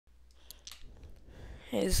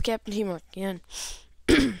Hey, this is Captain Teamwork again.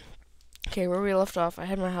 Okay, where we left off, I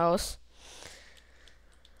had my house.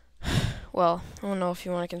 Well, I don't know if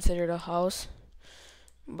you want to consider it a house,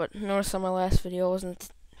 but notice on my last video I wasn't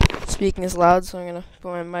speaking as loud, so I'm going to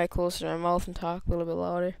put my mic closer to my mouth and talk a little bit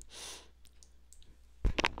louder.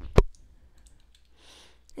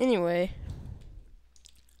 Anyway,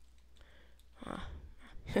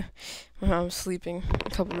 my mom's sleeping a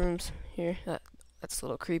couple rooms here. That's a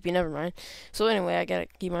little creepy, never mind. So anyway, I gotta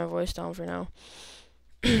keep my voice down for now.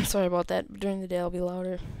 Sorry about that, during the day I'll be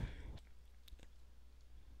louder.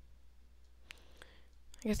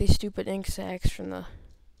 I got these stupid ink sacs from the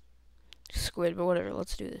squid, but whatever,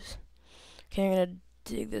 let's do this. Okay, I'm gonna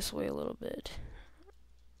dig this way a little bit.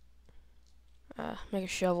 Make a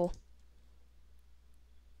shovel.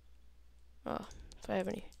 If I have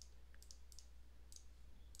any.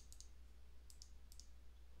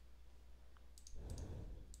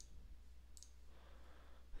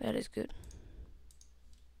 That is good.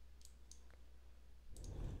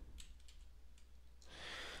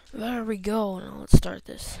 There we go. Now let's start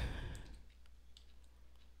this.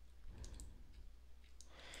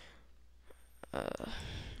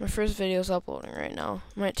 My first video is uploading right now.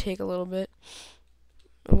 Might take a little bit.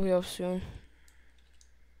 It'll be up soon.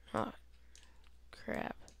 Ah,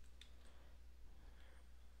 crap.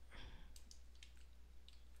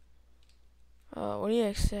 What do you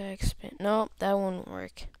expect? Nope, that won't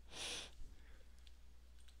work.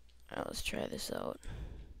 Alright, let's try this out.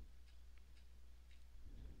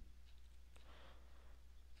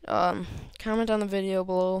 Comment on the video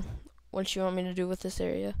below what you want me to do with this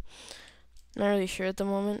area. Not really sure at the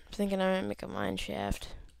moment. I'm thinking I might make a mine shaft.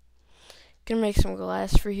 Gonna make some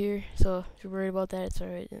glass for here, so if you're worried about that, it's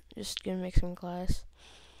alright. Just gonna make some glass.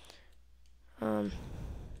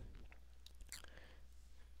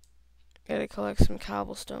 Gotta collect some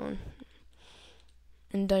cobblestone.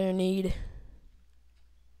 In dire need.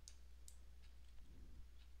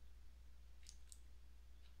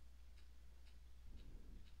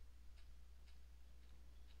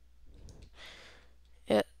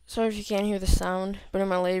 Yeah, sorry if you can't hear the sound, but in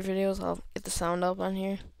my later videos I'll get the sound up on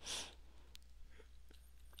here.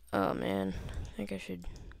 Oh man, I think I should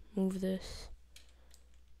move this.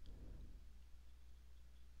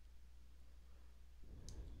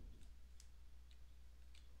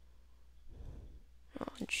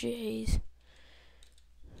 Oh jeez.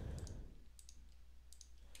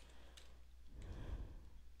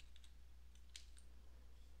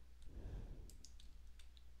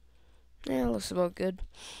 Yeah, it looks about good.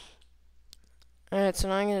 Alright, so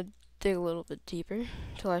now I'm gonna dig a little bit deeper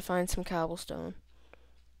until I find some cobblestone.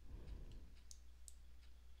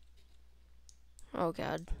 Oh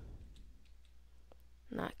god.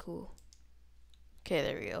 Not cool. Okay,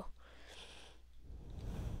 there we go.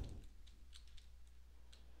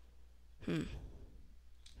 I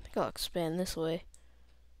think I'll expand this way.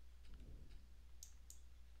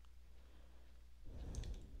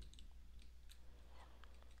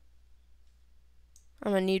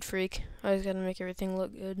 I'm a neat freak. I always gotta make everything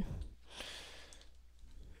look good.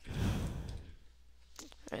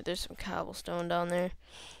 Alright, there's some cobblestone down there.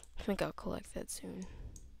 I think I'll collect that soon.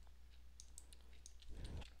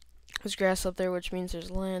 There's grass up there, which means there's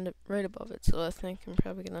land right above it, so I think I'm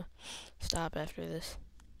probably gonna stop after this.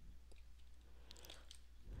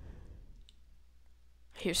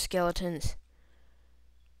 I hear skeletons.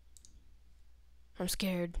 I'm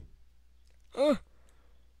scared. Ugh.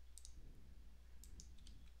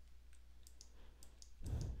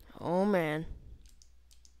 Oh man.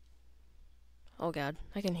 Oh god,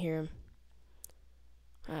 I can hear him.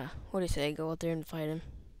 What do you say? Go out there and fight him.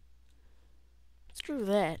 Screw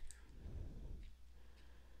that.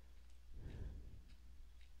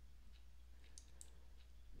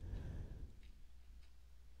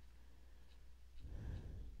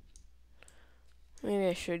 Maybe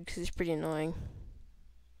I should, because he's pretty annoying.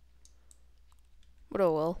 But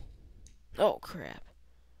oh well. Oh crap.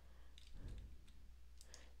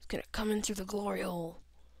 He's gonna come in through the glory hole.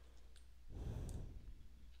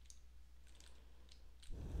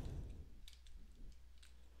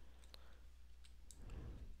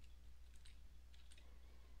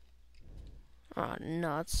 Aw,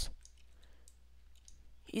 nuts.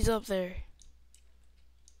 He's up there.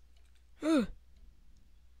 Ugh.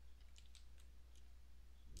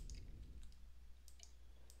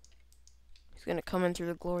 He's gonna come in through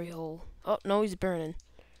the glory hole. Oh, no, he's burning.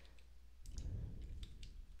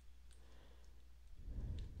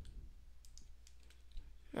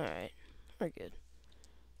 Alright, we're good.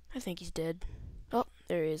 I think he's dead. Oh,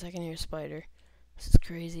 there he is. I can hear a spider. This is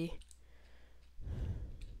crazy.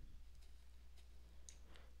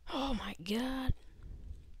 Oh my god.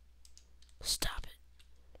 Stop it.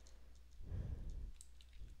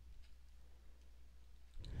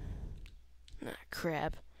 Ah,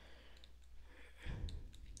 crap.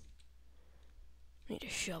 Need a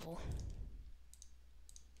shovel.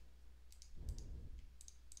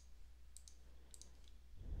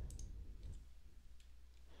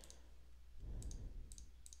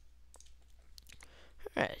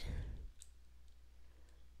 Alright.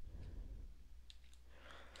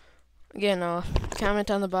 Again,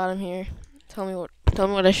 comment on the bottom here. Tell me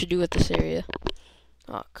what I should do with this area.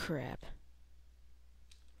 Oh crap.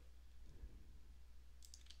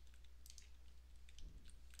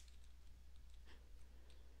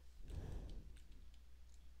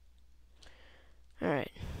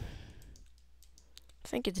 Alright. I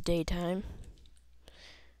think it's daytime.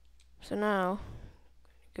 So now,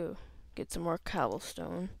 go get some more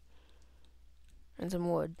cobblestone and some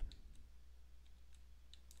wood.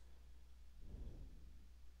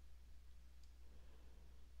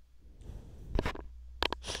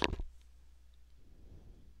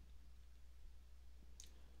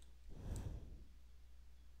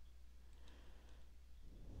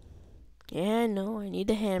 Yeah, I know, I need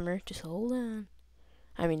a hammer. Just hold on.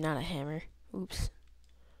 I mean, not a hammer. Oops.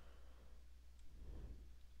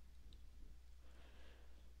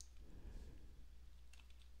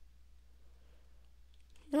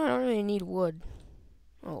 No, I don't really need wood.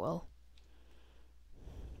 Oh well.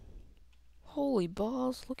 Holy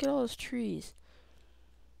balls, look at all those trees.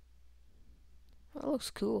 That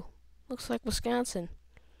looks cool. Looks like Wisconsin.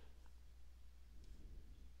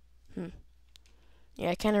 Yeah,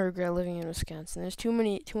 I kind of regret living in Wisconsin. There's too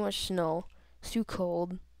much snow. It's too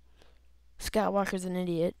cold. Scott Walker's an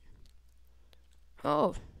idiot.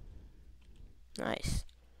 Oh, nice.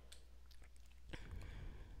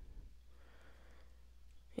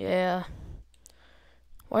 Yeah.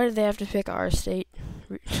 Why did they have to pick our state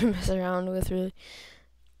to mess around with, really?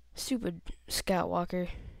 Stupid Scott Walker.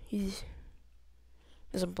 He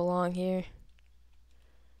doesn't belong here.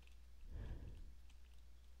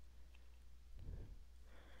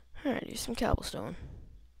 Alright, here's some cobblestone.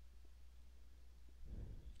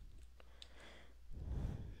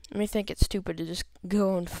 You may think it's stupid to just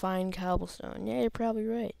go and find cobblestone. Yeah, you're probably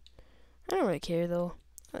right. I don't really care, though.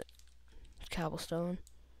 It's cobblestone.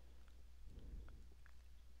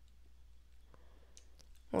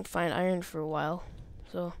 Won't find iron for a while,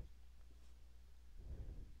 so...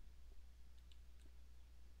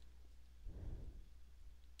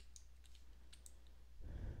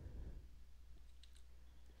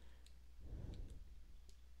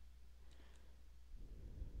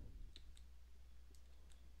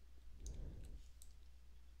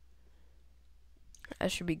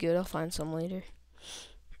 That should be good. I'll find some later.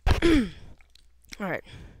 Alright.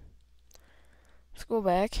 Let's go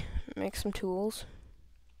back, make some tools.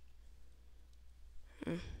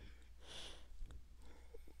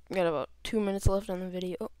 Got about 2 minutes left on the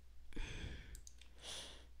video.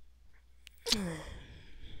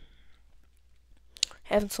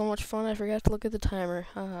 Having so much fun, I forgot to look at the timer.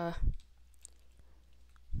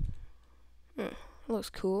 It looks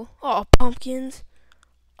cool. Oh, pumpkins!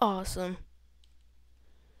 Awesome.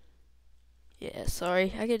 Yeah,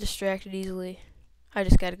 sorry. I get distracted easily. I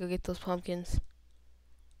just gotta go get those pumpkins.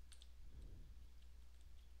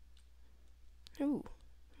 Ooh,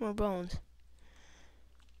 more bones.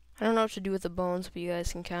 I don't know what to do with the bones, but you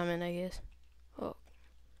guys can comment, I guess. Oh.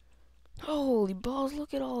 Holy balls,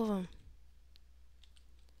 look at all of them.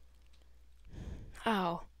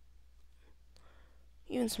 Ow.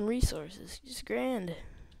 Even some resources. Just grand.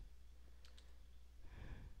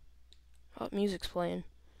 Oh, music's playing.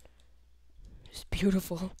 Just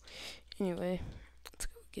beautiful. Anyway, let's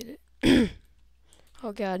go get it.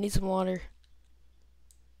 Oh god, I need some water.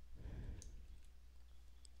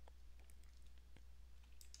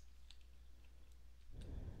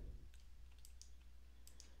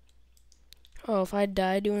 Oh, if I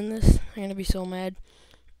die doing this, I'm gonna be so mad.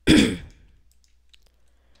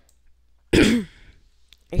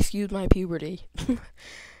 Excuse my puberty.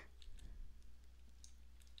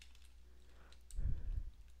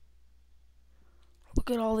 Look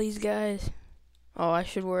at all these guys. Oh, I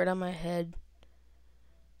should wear it on my head.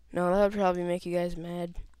 No, that would probably make you guys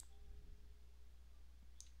mad.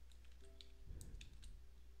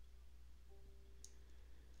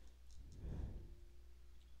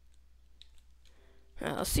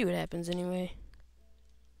 Let's see what happens anyway.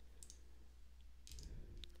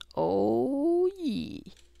 Oh, yeah.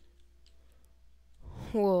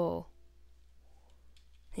 Whoa.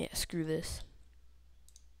 Yeah, screw this.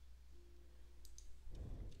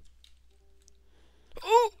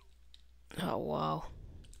 Oh! Oh, wow.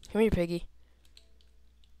 Come here, piggy.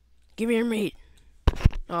 Give me your meat.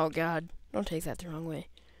 Oh God, don't take that the wrong way.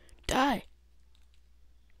 Die.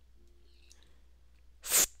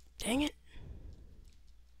 Dang it.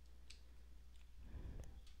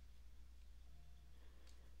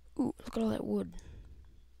 Ooh, look at all that wood.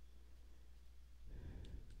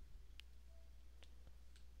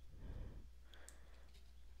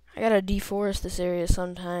 I gotta deforest this area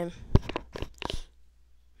sometime.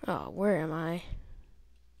 Oh, where am I?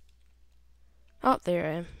 Oh, there I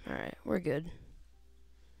am. Alright, we're good.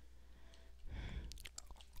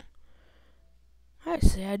 I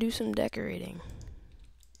say I do some decorating.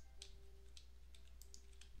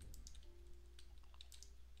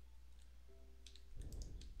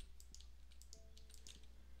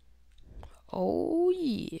 Oh,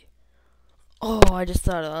 yeah. Oh, I just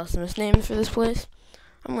thought of the awesomest name for this place.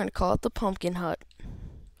 I'm gonna call it the Pumpkin Hut.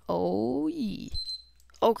 Oh, yeah.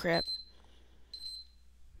 Oh, crap.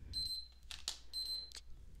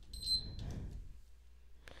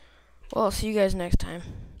 Well, I'll see you guys next time.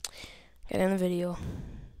 Get in the video.